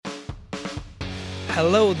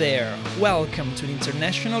Hello there, welcome to the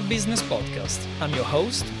International Business Podcast. I'm your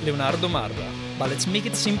host, Leonardo Marra, but let's make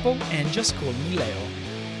it simple and just call me Leo.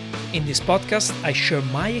 In this podcast, I share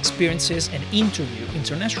my experiences and interview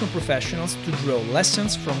international professionals to draw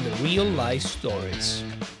lessons from the real-life stories.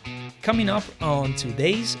 Coming up on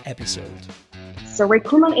today's episode. So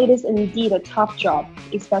recruitment, it is indeed a tough job,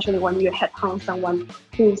 especially when you headhunt someone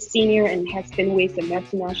who's senior and has been with a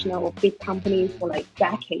multinational or big company for like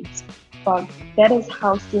decades. But that is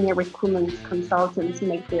how senior recruitment consultants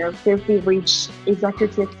make their filthy rich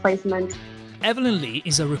executive placement. Evelyn Li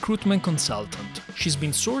is a recruitment consultant. She's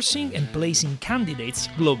been sourcing and placing candidates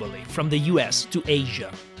globally, from the US to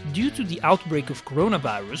Asia. Due to the outbreak of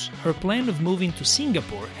coronavirus, her plan of moving to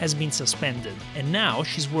Singapore has been suspended, and now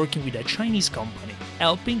she's working with a Chinese company,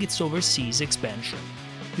 helping its overseas expansion.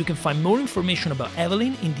 You can find more information about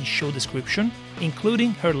Evelyn in the show description,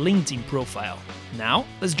 including her LinkedIn profile. Now,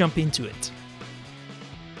 let's jump into it.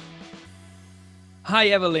 Hi,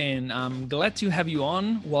 Evelyn. I'm glad to have you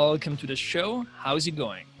on. Welcome to the show. How's it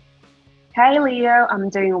going? Hey, Leo. I'm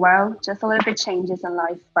doing well. Just a little bit changes in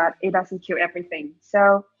life, but it doesn't kill everything.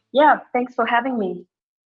 So, yeah, thanks for having me.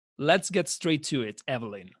 Let's get straight to it,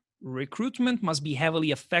 Evelyn. Recruitment must be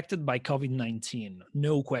heavily affected by COVID-19,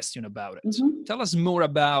 no question about it. Mm-hmm. Tell us more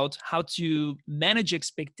about how to manage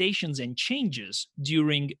expectations and changes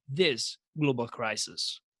during this global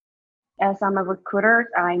crisis. As I'm a recruiter,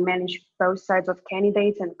 I manage both sides of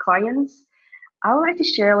candidates and clients. I would like to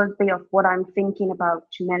share a little bit of what I'm thinking about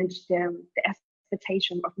to manage the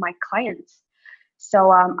expectation of my clients.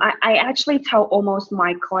 So I actually tell almost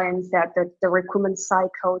my clients that the recruitment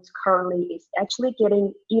cycle currently is actually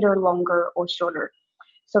getting either longer or shorter.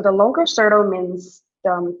 So the longer cycle means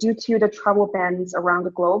due to the travel bans around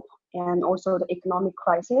the globe and also the economic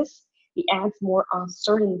crisis, it adds more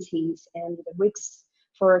uncertainties and the risks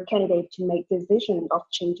for a candidate to make decisions of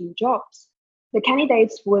changing jobs. The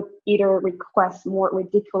candidates would either request more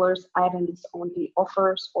ridiculous items on the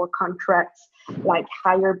offers or contracts, like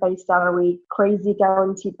higher base salary, crazy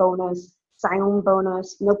guarantee bonus, sign-on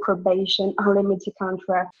bonus, no probation, unlimited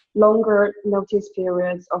contract, longer notice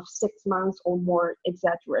periods of 6 months or more,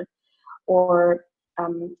 etc. Or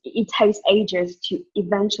it takes ages to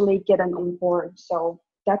eventually get them on board. So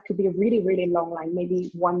that could be really, really long, like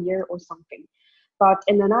maybe 1 year or something. But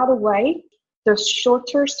in another way, the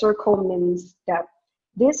shorter circle means that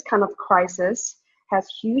this kind of crisis has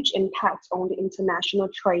huge impact on the international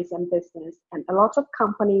trades and business. And a lot of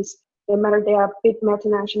companies, no matter they are big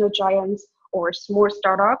multinational giants or small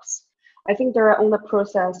startups, I think they're on the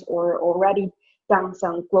process or already done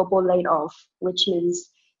some global layoff, which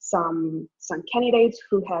means some candidates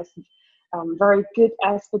who has very good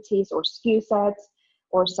expertise or skill sets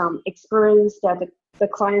or some experience that the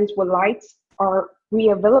clients would like are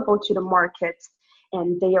re-available to the market,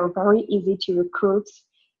 and they are very easy to recruit.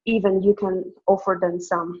 Even you can offer them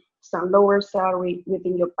some lower salary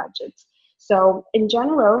within your budget. So in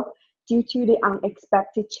general, due to the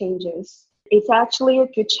unexpected changes, it's actually a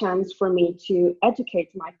good chance for me to educate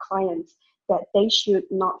my clients that they should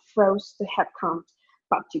not freeze the headcount,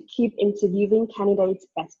 but to keep interviewing candidates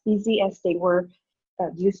as busy as they were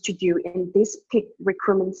used to do in these peak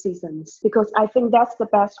recruitment seasons, because I think that's the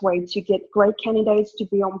best way to get great candidates to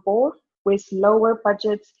be on board with lower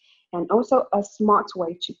budgets, and also a smart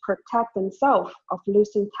way to protect themselves of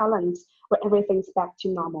losing talents when everything's back to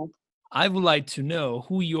normal. I would like to know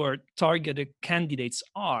who your targeted candidates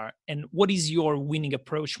are and what is your winning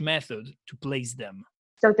approach method to place them.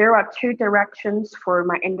 So there are two directions for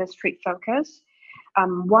my industry focus.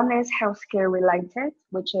 One is healthcare related,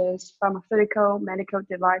 which is pharmaceutical, medical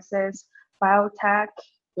devices, biotech,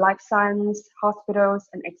 life science, hospitals,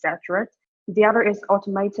 and etc. The other is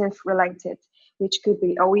automotive related, which could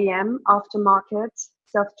be OEM, aftermarket,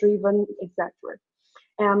 self-driven, etc.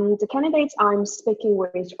 The candidates I'm speaking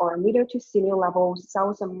with are middle to senior level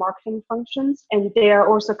sales and marketing functions, and they are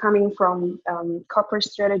also coming from corporate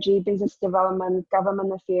strategy, business development,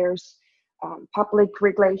 government affairs, public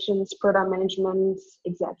regulations, product management,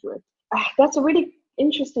 etc. That's a really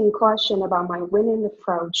interesting question about my winning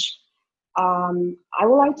approach. I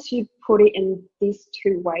would like to put it in these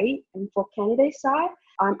two ways. And for candidate side,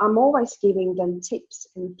 I'm always giving them tips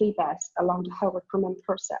and feedbacks along the whole recruitment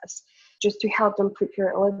process, just to help them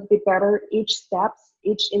prepare a little bit better. Each step,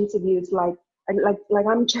 each interview is like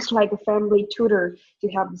I'm just like a family tutor to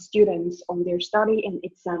help the students on their study and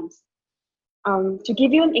exams. To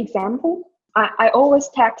give you an example, I always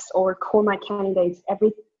text or call my candidates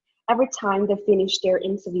every time they finish their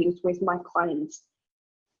interviews with my clients.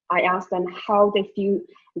 I ask them how they feel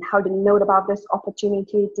and how they know about this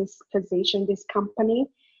opportunity, this position, this company,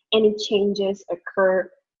 any changes occur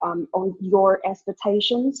on your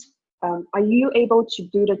expectations? Are you able to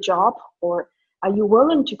do the job, or are you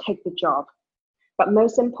willing to take the job? But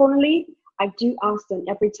most importantly, I do ask them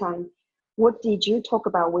every time, what did you talk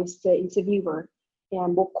about with the interviewer?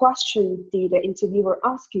 And what question did the interviewer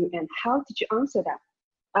ask you, and how did you answer that?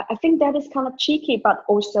 I think that is kind of cheeky, but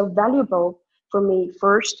also valuable for me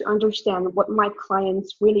first to understand what my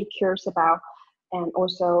clients really cares about, and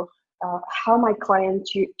also how my client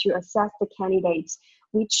to assess the candidates,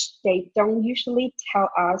 which they don't usually tell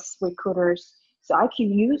us recruiters. So I could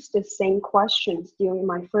use the same questions during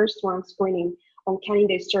my first round screening on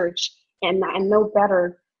candidate search, and I know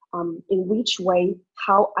better in which way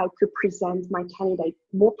how I could present my candidate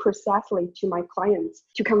more precisely to my clients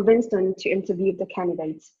to convince them to interview the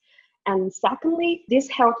candidates. And secondly, this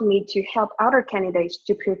helped me to help other candidates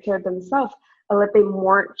to prepare themselves a little bit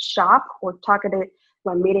more sharp or targeted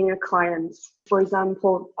when meeting a client. For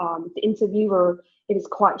example, the interviewer is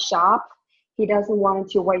quite sharp. He doesn't want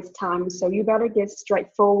to waste time, so you better get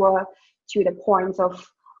straightforward to the point of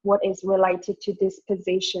what is related to these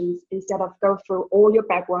positions instead of go through all your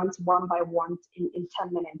backgrounds one by one in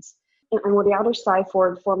 10 minutes. And on the other side,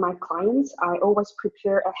 for my clients, I always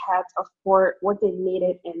prepare ahead of what they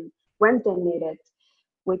needed and when they need it,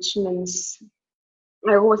 which means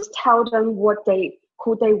I always tell them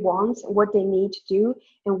who they want, what they need to do,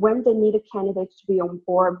 and when they need a candidate to be on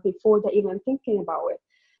board before they're even thinking about it.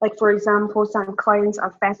 Like, for example, some clients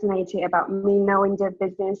are fascinated about me knowing their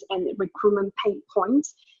business and recruitment pain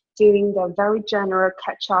points during the very general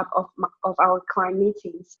catch-up of our client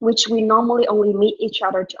meetings, which we normally only meet each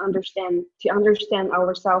other to understand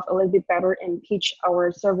ourselves a little bit better and pitch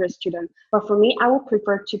our service to them. But for me, I would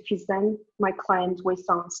prefer to present my clients with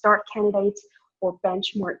some start candidates or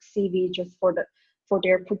benchmark CV just for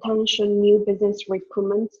their potential new business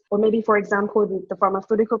recruitment. Or maybe, for example, the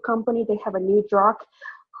pharmaceutical company, they have a new drug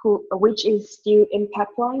which is still in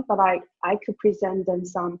pipeline, but I could present them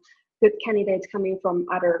some good candidates coming from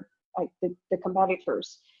other, like the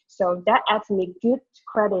competitors. So that adds me good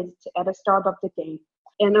credit at the start of the game.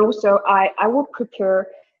 And also I will prepare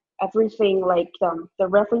everything like the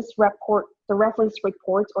reference report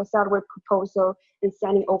or salary proposal and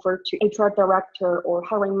sending over to HR director or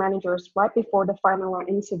hiring managers right before the final round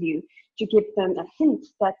interview to give them a hint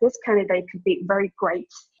that this candidate could be very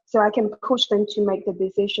great. So I can push them to make the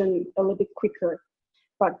decision a little bit quicker.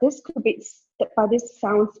 But this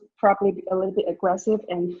sounds probably a little bit aggressive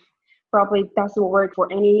and probably doesn't work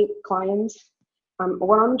for any clients.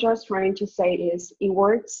 What I'm just trying to say is it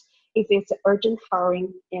works if it's urgent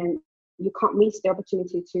hiring and you can't miss the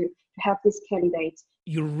opportunity to have this candidate.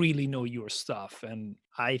 You really know your stuff. And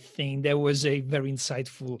I think that was a very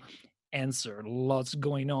insightful answer. Lots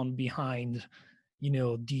going on behind,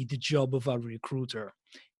 the job of a recruiter.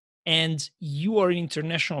 And you are an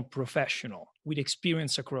international professional with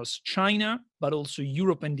experience across China, but also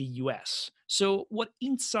Europe and the US. So what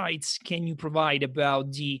insights can you provide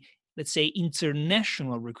about the, let's say,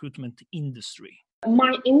 international recruitment industry?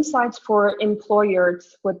 My insights for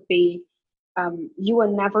employers would be, you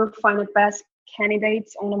will never find the best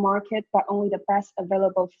candidates on the market, but only the best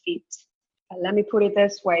available fit. Let me put it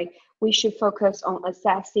this way. We should focus on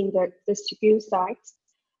assessing the skill sets,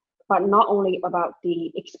 but not only about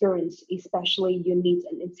the experience, especially you need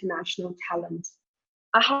an international talent.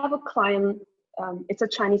 I have a client, it's a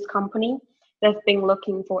Chinese company. They've been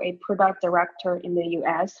looking for a product director in the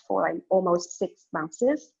US for like almost 6 months.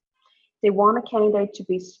 They want a candidate to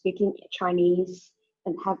be speaking Chinese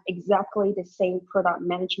and have exactly the same product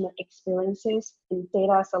management experiences in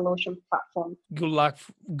data solution platform. Good luck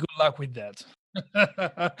with that.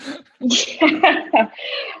 Yeah,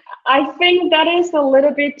 I think that is a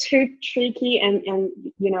little bit too tricky and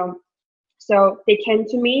so they came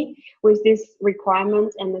to me with this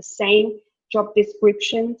requirement and the same job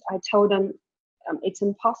description. I told them it's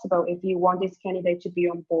impossible if you want this candidate to be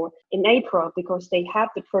on board in April because they have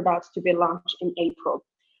the products to be launched in April.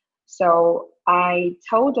 So I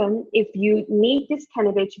told them, if you need this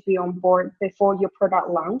candidate to be on board before your product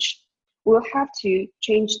launch, we'll have to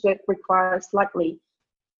change the requirement slightly.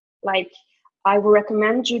 Like, I would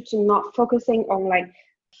recommend you to not focusing on like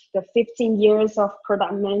the 15 years of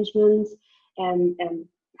product management and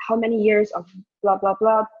how many years of blah, blah,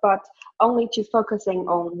 blah, but only to focusing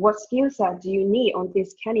on what skill set do you need on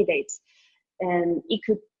these candidates. And it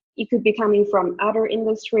could be coming from other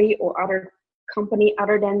industry or other company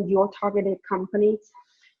other than your targeted company.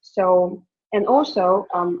 So, and also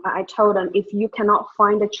I told them, if you cannot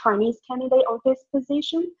find a Chinese candidate on this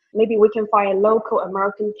position, maybe we can find a local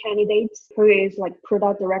American candidate who is like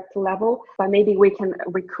product director level, but maybe we can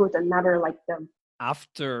recruit another like them.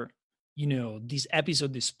 after this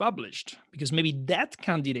episode is published, because maybe that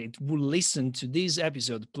candidate will listen to this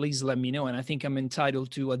episode, please let me know, and I think I'm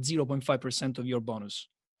entitled to a 0.5% of your bonus.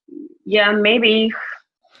 Yeah, maybe.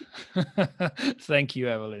 Thank you,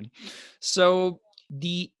 Evelyn. So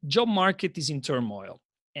the job market is in turmoil,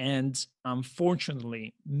 and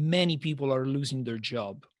unfortunately many people are losing their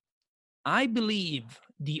job. I believe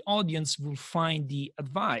the audience will find the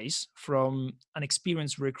advice from an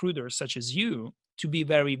experienced recruiter such as you to be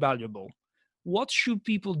very valuable. What should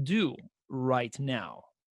people do right now?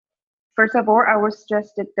 First of all, I would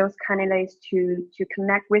suggest that those candidates to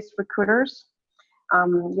connect with recruiters,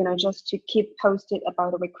 just to keep posted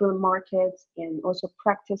about the recruitment markets and also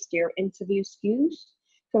practice their interview skills.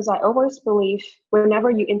 Because I always believe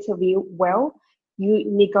whenever you interview well, you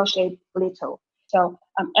negotiate little. So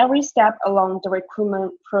every step along the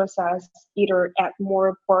recruitment process either add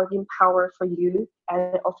more bargaining power for you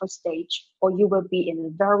at the offer stage, or you will be in a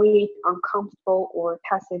very uncomfortable or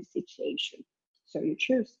passive situation. So you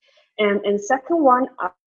choose. And second one,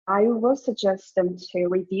 I will suggest them to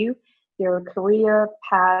review their career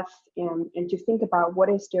path and to think about what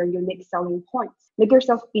is their unique selling points. Make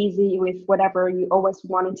yourself busy with whatever you always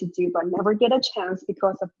wanted to do but never get a chance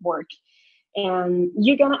because of work. And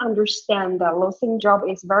you're gonna understand that losing job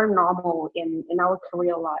is very normal in our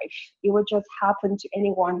career life. It will just happen to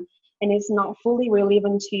anyone and it's not fully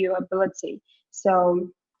relevant to your ability. So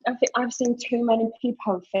I've seen too many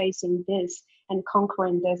people facing this and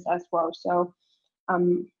conquering this as well. So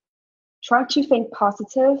um, try to think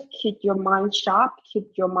positive, keep your mind sharp,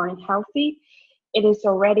 keep your mind healthy. It is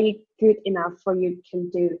already good enough for you can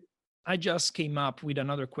do. I just came up with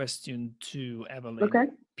another question to Evelyn. Okay.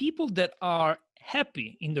 People that are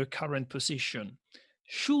happy in their current position,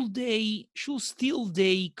 should still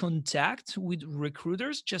they contact with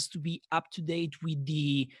recruiters just to be up to date with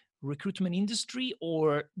the recruitment industry,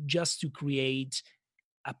 or just to create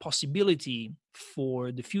a possibility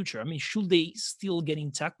for the future? I mean, should they still get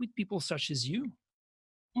in touch with people such as you?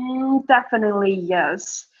 Definitely,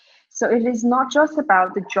 yes. So it is not just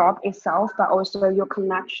about the job itself, but also your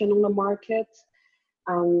connection on the market.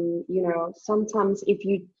 Sometimes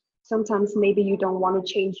maybe you don't want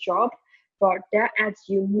to change job, but that adds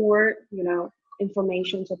you more,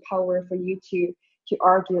 information or power for you to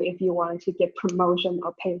argue if you want to get promotion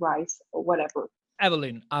or pay rise or whatever.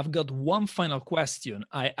 Evelyn, I've got one final question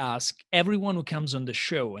I ask everyone who comes on the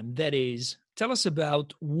show, and that is, tell us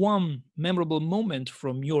about one memorable moment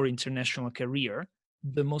from your international career,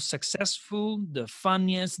 the most successful, the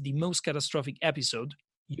funniest, the most catastrophic episode,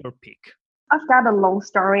 your pick. I've got a long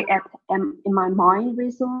story in my mind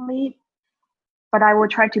recently, but I will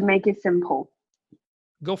try to make it simple.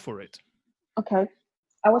 Go for it. Okay.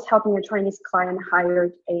 I was helping a Chinese client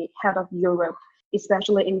hire a head of Europe,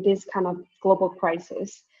 especially in this kind of global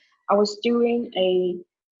crisis. I was doing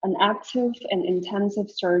an active and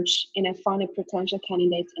intensive search in a finding potential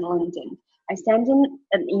candidates in London. I sent him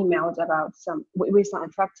an email about with some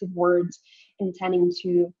attractive words, intending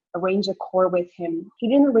to arrange a call with him. He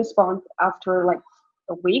didn't respond after like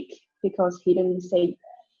a week because he didn't say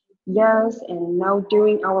yes and no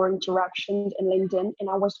during our interactions in LinkedIn. And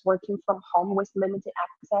I was working from home with limited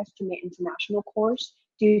access to my international course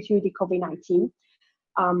due to the COVID-19.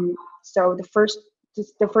 So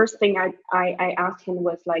the first thing I asked him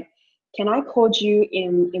was like, can I call you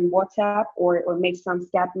in WhatsApp or make some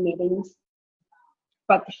Skype meetings?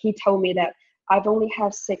 But he told me that I've only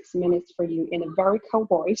have 6 minutes for you in a very cold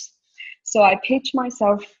voice. So I pitched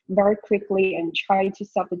myself very quickly and tried to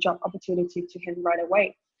sell the job opportunity to him right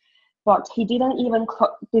away. But he didn't even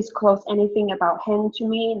disclose anything about him to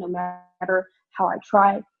me, no matter how I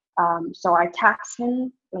tried. So I tagged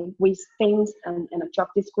him like, with things and a job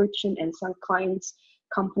description and some clients'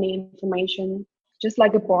 company information, just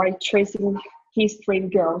like a boy tracing his dream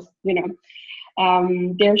girls.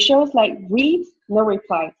 Their shows like read, no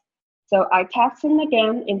reply. So I tagged him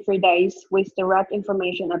again in 3 days with direct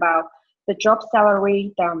information about the job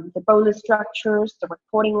salary, the bonus structures, the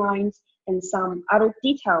reporting lines, and some other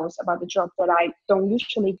details about the job that I don't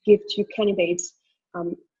usually give to candidates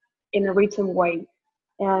in a written way.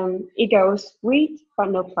 And it goes read but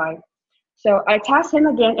no reply. So I tasked him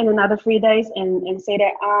again in another 3 days and say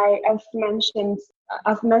that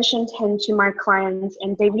I've mentioned him to my clients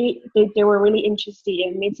and they were really interested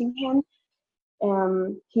in meeting him.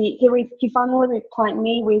 He finally replied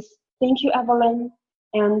me with thank you, Evelyn.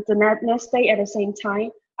 And the next day at the same time,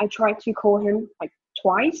 I tried to call him like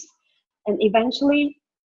twice, and eventually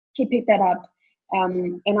he picked that up.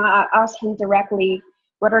 And I asked him directly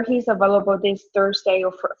whether he's available this Thursday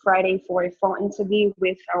or Friday for a phone interview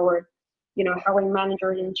with our hiring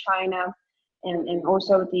manager in China. and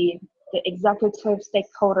also the executive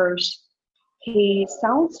stakeholders. He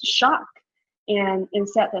sounds shocked and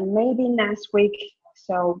said that maybe next week.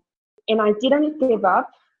 So, and I didn't give up.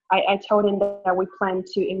 I told him that we plan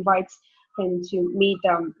to invite him to meet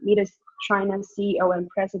a China CEO and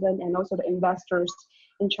president and also the investors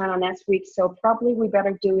in China next week. So probably we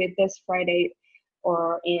better do it this Friday.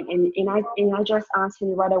 And I just asked him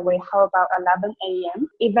right away, how about 11 a.m.?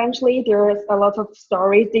 Eventually, there is a lot of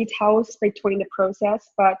story details between the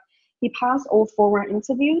process, but he passed all 4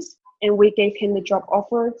 interviews, and we gave him the job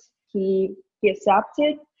offers. He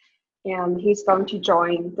accepted, and he's going to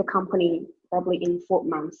join the company probably in 4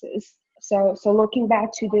 months. So looking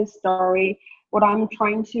back to this story, what I'm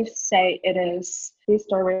trying to say it is this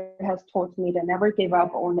story has taught me to never give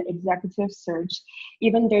up on the executive search,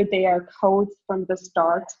 even though they are cold from the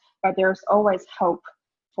start, but there's always hope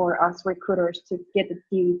for us recruiters to get the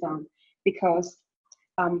deal done. Because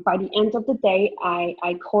by the end of the day,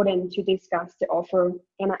 I called him to discuss the offer,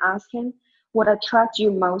 and I asked him, what attracts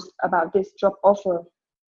you most about this job offer?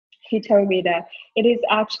 He told me that it is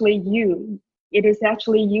actually you. It is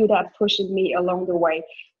actually you that pushes me along the way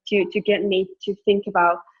to get me to think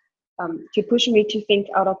about, to push me to think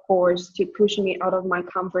out of course, to push me out of my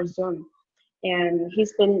comfort zone. And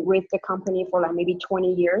he's been with the company for like maybe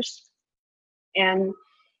 20 years. And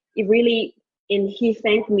it really, and he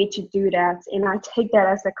thanked me to do that. And I take that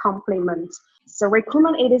as a compliment. So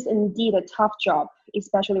recruitment, it is indeed a tough job,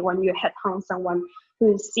 especially when you headhunt someone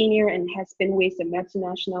who is senior and has been with a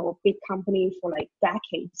multinational or big company for like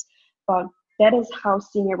decades. But that is how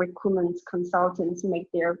senior recruitment consultants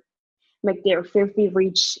make their filthy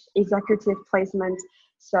rich executive placements.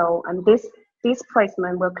 So this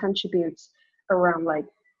placement will contribute around like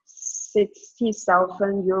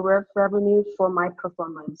 60,000 euro revenue for my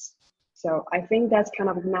performance. So I think that's kind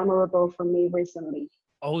of memorable for me recently.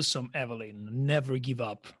 Awesome, Evelyn. Never give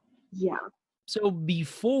up. Yeah. So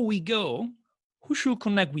before we go, who should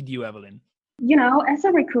connect with you, Evelyn? You know, as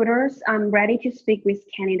a recruiter, I'm ready to speak with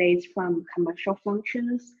candidates from commercial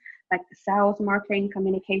functions like sales, marketing,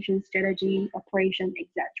 communication, strategy, operation,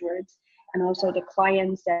 etc. And also the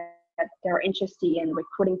clients that they're interested in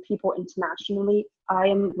recruiting people internationally. I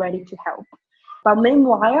am ready to help. But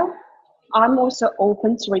meanwhile, I'm also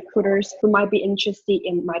open to recruiters who might be interested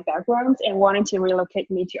in my background and wanting to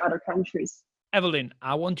relocate me to other countries. Evelyn,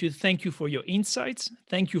 I want to thank you for your insights.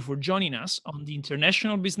 Thank you for joining us on the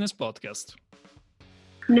International Business Podcast.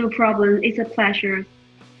 No problem. It's a pleasure.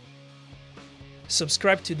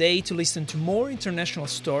 Subscribe today to listen to more international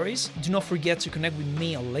stories. Do not forget to connect with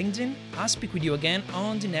me on LinkedIn. I'll speak with you again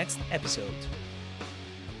on the next episode.